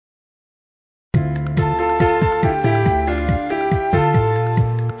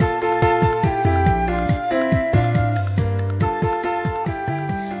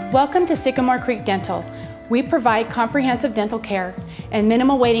Welcome to Sycamore Creek Dental. We provide comprehensive dental care and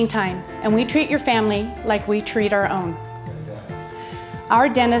minimal waiting time, and we treat your family like we treat our own. Our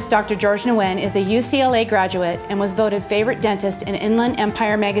dentist, Dr. George Nguyen, is a UCLA graduate and was voted favorite dentist in Inland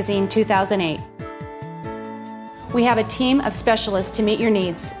Empire Magazine 2008. We have a team of specialists to meet your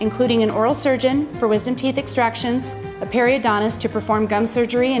needs, including an oral surgeon for wisdom teeth extractions, a periodontist to perform gum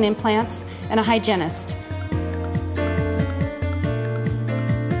surgery and implants, and a hygienist.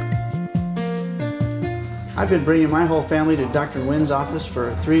 I've been bringing my whole family to Dr. Nguyen's office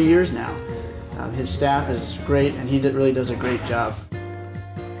for 3 years now. His staff is great, and he really does a great job.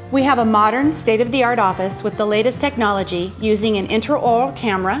 We have a modern, state-of-the-art office with the latest technology using an intraoral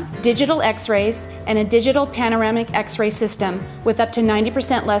camera, digital x-rays, and a digital panoramic x-ray system with up to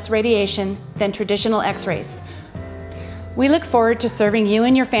 90% less radiation than traditional x-rays. We look forward to serving you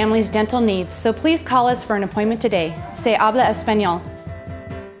and your family's dental needs, so please call us for an appointment today. Se habla español.